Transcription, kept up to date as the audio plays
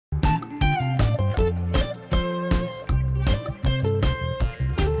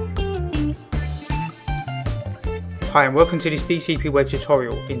Hi and welcome to this DCP web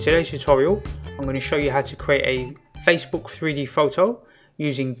tutorial. In today's tutorial I'm going to show you how to create a Facebook 3D photo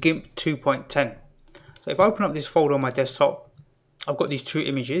using GIMP 2.10. So if I open up this folder on my desktop, I've got these two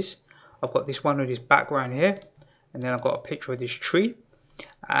images. I've got this one with this background here, and then I've got a picture of this tree,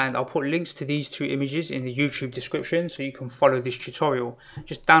 and I'll put links to these two images in the YouTube description so you can follow this tutorial.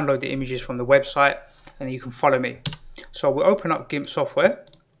 Just download the images from the website and you can follow me. So we'll open up GIMP software.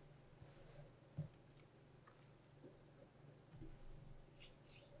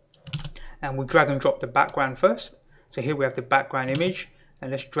 And we'll drag and drop the background first. So here we have the background image,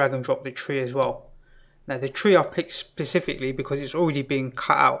 and let's drag and drop the tree as well. Now the tree I've picked specifically because it's already been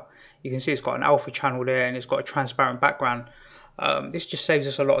cut out. You can see it's got an alpha channel there and it's got a transparent background. This just saves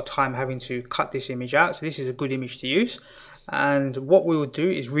us a lot of time having to cut this image out. So this is a good image to use. And what we will do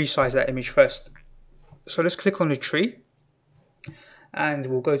is resize that image first. So let's click on the tree and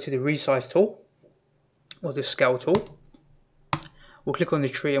we'll go to the resize tool or the scale tool. We'll click on the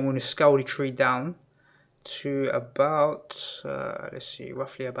tree and we're going to scale the tree down to about, let's see,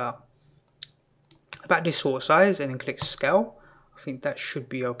 roughly about this sort of size, and then click scale. I think that should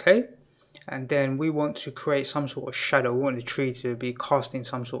be okay. And then we want to create some sort of shadow. We want the tree to be casting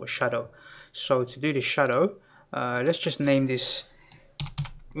some sort of shadow. So to do the shadow, let's just name this,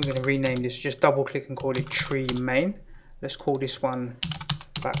 we're going to rename this, just double click and call it tree main. Let's call this one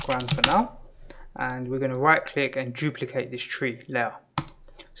background for now. And we're going to right click and duplicate this tree layer.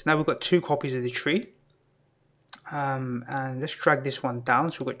 So now we've got two copies of the tree, and let's drag this one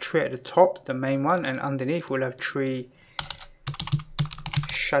down. So we've got tree at the top, the main one, and underneath we'll have tree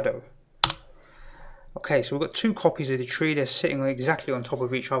shadow. Okay, so we've got two copies of the tree. They're sitting exactly on top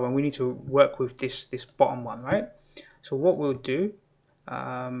of each other, and we need to work with this bottom one, right? So what we'll do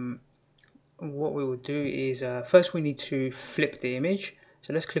is first we need to flip the image.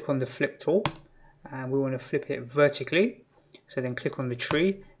 So let's click on the flip tool. And we want to flip it vertically, so then click on the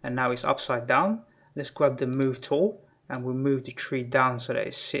tree and now it's upside down. Let's grab the move tool and we'll move the tree down so that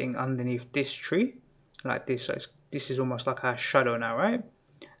it's sitting underneath this tree like this. So this is almost like our shadow now, right?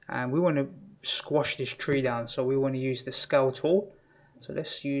 And we want to squash this tree down, so we want to use the scale tool. So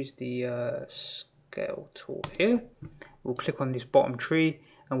let's use the scale tool here. We'll click on this bottom tree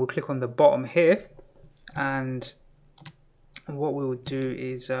and we'll click on the bottom here, and what we will do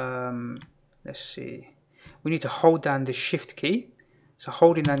is let's see, we need to hold down the shift key. So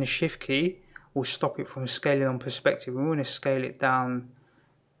holding down the shift key will stop it from scaling on perspective. We want to scale it down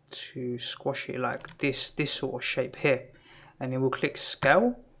to squash it like this sort of shape here, and then we'll click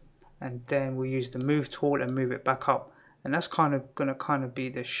scale, and then we'll use the move tool and move it back up, and that's going to be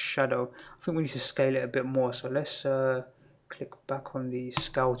the shadow. I think we need to scale it a bit more, so let's click back on the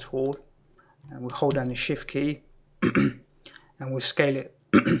scale tool and we'll hold down the shift key and we'll scale it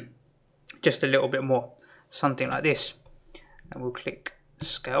just a little bit more, something like this, and we'll click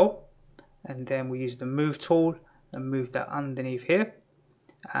scale, and then we use the move tool and move that underneath here,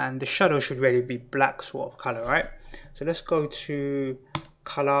 and the shadow should really be black sort of color, right? So let's go to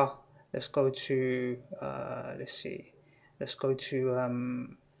color, let's go to let's go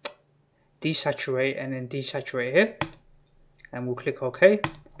to desaturate, and then desaturate here, and we'll click OK.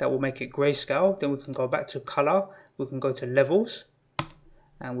 That will make it grayscale. Then we can go back to color, we can go to levels,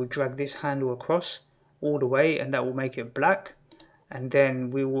 and we'll drag this handle across all the way, and that will make it black. And then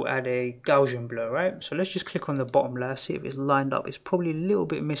we will add a Gaussian blur, right? So let's just click on the bottom layer, see if it's lined up. It's probably a little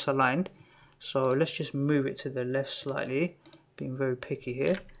bit misaligned, so let's just move it to the left slightly, being very picky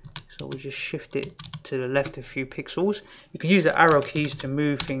here. So we just shift it to the left a few pixels. You can use the arrow keys to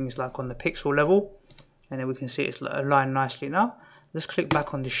move things like on the pixel level, and then we can see it's aligned nicely now. Let's click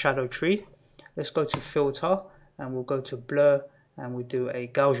back on the shadow tree. Let's go to filter and we'll go to blur, and we'll do a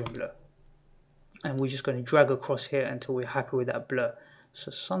Gaussian blur, and we're just going to drag across here until we're happy with that blur. So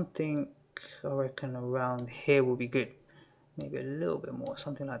something, I reckon, around here will be good, maybe a little bit more,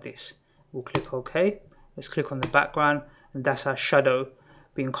 something like this. We'll click OK. Let's click on the background, and that's our shadow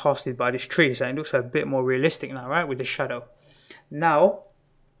being casted by this tree. So it looks a bit more realistic now, right, with the shadow. Now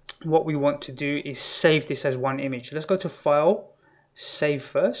what we want to do is save this as one image. Let's go to File, Save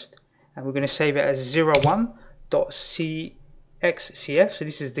first, and we're going to save it as 01.cxcf. So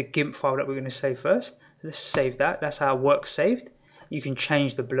this is the GIMP file that we're going to save first. So let's save that. That's our work saved. You can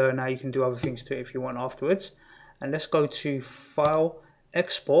change the blur now. You can do other things to it if you want afterwards. And let's go to File,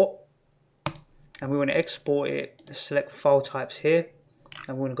 Export, and we want to export it. Let's select file types here,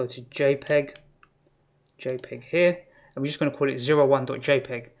 and we want to go to JPEG here, and we're just going to call it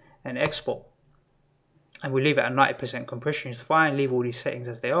 01.jpeg and export. And we'll leave it at 90% compression is fine. Leave all these settings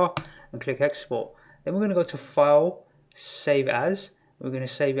as they are and click export. Then we're going to go to File, Save As, we're going to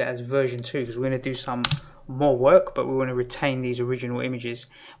save it as version 2 because we're going to do some more work, but we want to retain these original images.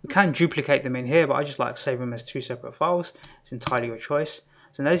 We can duplicate them in here, but I just like saving them as 2 separate files. It's entirely your choice.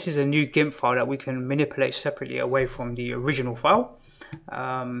 So now this is a new GIMP file that we can manipulate separately away from the original file.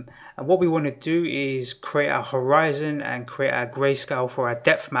 And what we want to do is create our horizon and create our grayscale for our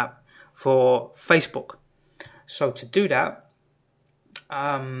depth map for Facebook. So to do that,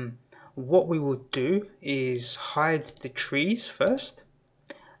 what we will do is hide the trees first,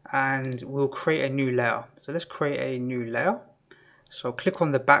 and we'll create a new layer. So let's create a new layer. So click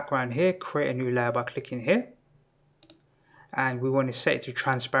on the background here, create a new layer by clicking here. And we want to set it to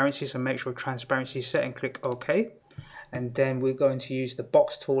transparency, so make sure transparency is set and click OK. And then we're going to use the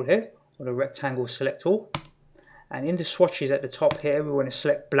box tool here, or the rectangle select tool. And in the swatches at the top here, we want to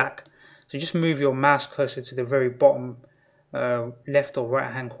select black. So just move your mouse cursor to the very bottom left or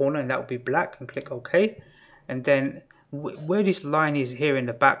right hand corner, and that will be black, and click OK. And then where this line is here in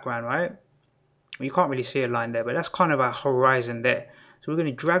the background, right? You can't really see a line there, but that's kind of our horizon there. So we're going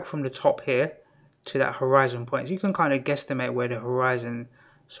to drag from the top here to that horizon point. So you can kind of guesstimate where the horizon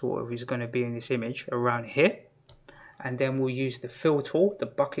sort of is going to be in this image, around here. And then we'll use the fill tool, the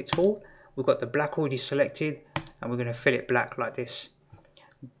bucket tool. We've got the black already selected, and we're going to fill it black like this.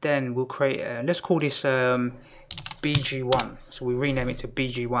 Then we'll create, let's call this BG1. So we rename it to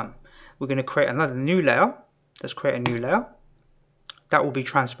BG1. We're going to create another new layer. Let's create a new layer. That will be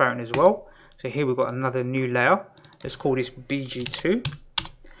transparent as well. So here we've got another new layer. Let's call this BG2.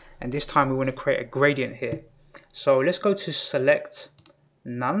 And this time we want to create a gradient here. So let's go to select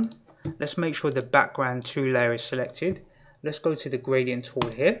none. Let's make sure the background 2 layer is selected. Let's go to the gradient tool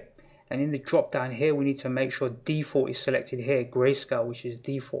here. And in the drop down here, we need to make sure default is selected here, grayscale, which is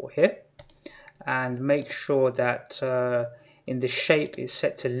default here. And make sure that in the shape is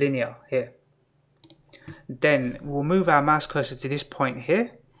set to linear here. Then we'll move our mouse cursor to this point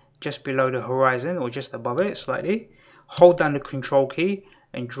here, just below the horizon or just above it slightly. Hold down the control key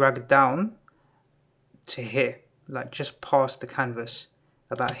and drag down to here, like just past the canvas,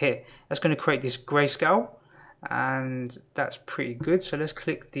 about here. That's going to create this grayscale, and that's pretty good. So let's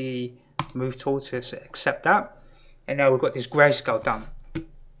click the move tool to accept that, and now we've got this grayscale done.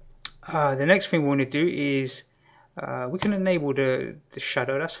 The next thing we want to do is we can enable the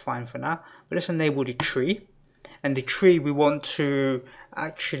shadow, that's fine for now, but let's enable the tree. And the tree, we want to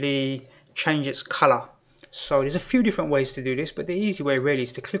actually change its color. So there's a few different ways to do this, but the easy way really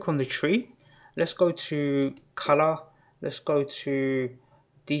is to click on the tree. Let's go to color, let's go to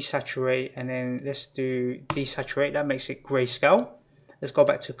desaturate, and then let's do desaturate. That makes it grayscale. Let's go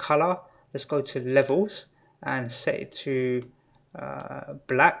back to color, let's go to levels and set it to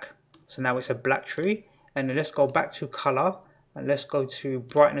black. So now it's a black tree. And then let's go back to color and let's go to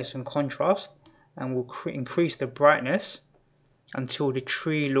brightness and contrast, and we'll increase the brightness until the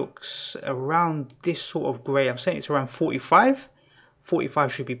tree looks around this sort of gray. I'm saying it's around 45.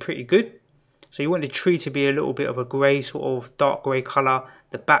 45 should be pretty good. So you want the tree to be a little bit of a gray, sort of dark gray color.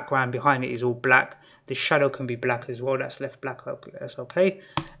 The background behind it is all black. The shadow can be black as well. That's left black. That's okay.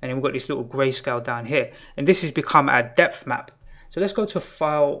 And then we've got this little grayscale down here. And this has become our depth map. So let's go to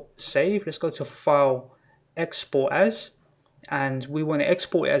File, Save. Let's go to File, Export As. And we want to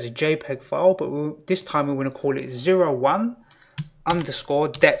export it as a JPEG file, but this time we want to call it 01 underscore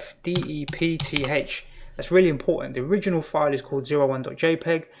depth, D-E-P-T-H. That's really important. The original file is called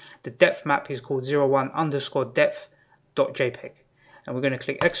 01.jpg. The depth map is called 01 underscore depth.jpg. And we're going to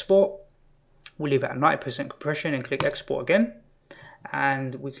click export. We'll leave it at 90% compression and click export again.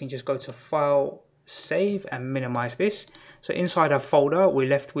 And we can just go to File, Save, and minimize this. So inside our folder, we're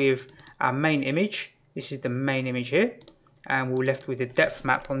left with our main image. This is the main image here. And we're left with the depth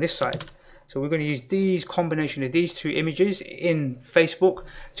map on this side. So we're going to use these combination of these 2 images in Facebook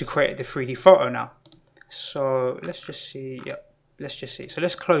to create the 3D photo now. So let's just see. Yep, let's just see. So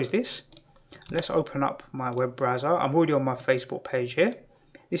let's close this. Let's open up my web browser. I'm already on my Facebook page here.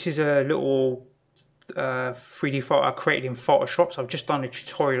 This is a little 3D photo I created in Photoshop. So I've just done a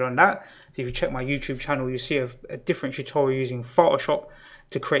tutorial on that. So if you check my YouTube channel, you'll see a different tutorial using Photoshop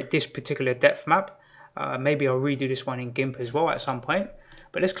to create this particular depth map. Maybe I'll redo this one in GIMP as well at some point.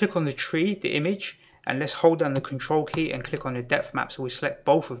 But let's click on the tree, the image, and let's hold down the control key and click on the depth map. So we select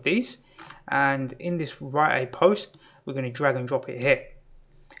both of these. And in this write a post, we're going to drag and drop it here.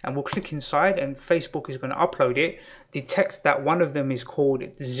 And we'll click inside, and Facebook is going to upload it. Detect that one of them is called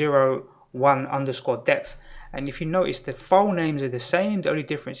 01 underscore depth. And if you notice, the file names are the same. The only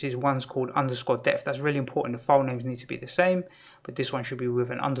difference is one's called underscore depth. That's really important. The file names need to be the same, but this one should be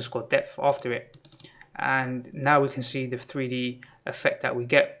with an underscore depth after it. And now we can see the 3D effect that we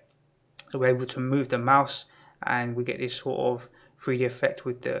get. So we're able to move the mouse and we get this sort of 3D effect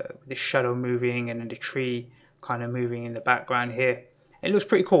with the shadow moving and then the tree kind of moving in the background here. It looks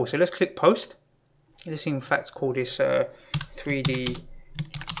pretty cool. So let's click post. Let's in fact call this 3D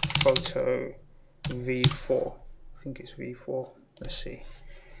photo V4. I think it's V4. Let's see.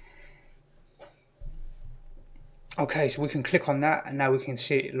 Okay, so we can click on that and now we can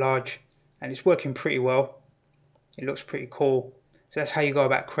see it large and it's working pretty well. It looks pretty cool. So that's how you go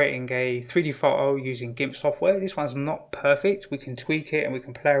about creating a 3D photo using GIMP software. This one's not perfect. We can tweak it and we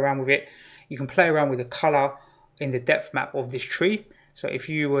can play around with it. You can play around with the color in the depth map of this tree. So if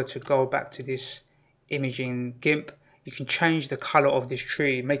you were to go back to this image in GIMP, you can change the color of this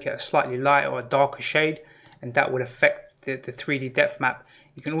tree, make it a slightly lighter or a darker shade, and that will affect the 3D depth map.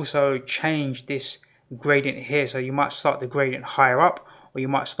 You can also change this gradient here. So you might start the gradient higher up or you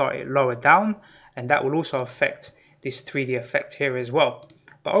might start it lower down, and that will also affect this 3D effect here as well.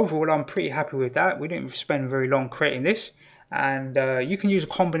 But overall, I'm pretty happy with that. We didn't spend very long creating this, and you can use a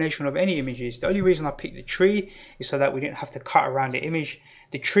combination of any images. The only reason I picked the tree is so that we didn't have to cut around the image.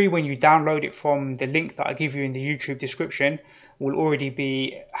 The tree, when you download it from the link that I give you in the YouTube description, will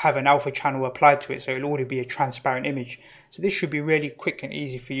already have an alpha channel applied to it, so it'll already be a transparent image. So this should be really quick and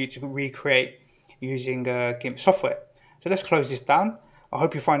easy for you to recreate using GIMP software. So let's close this down. I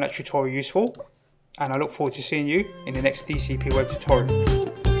hope you find that tutorial useful, and I look forward to seeing you in the next DCP web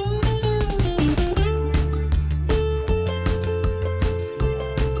tutorial.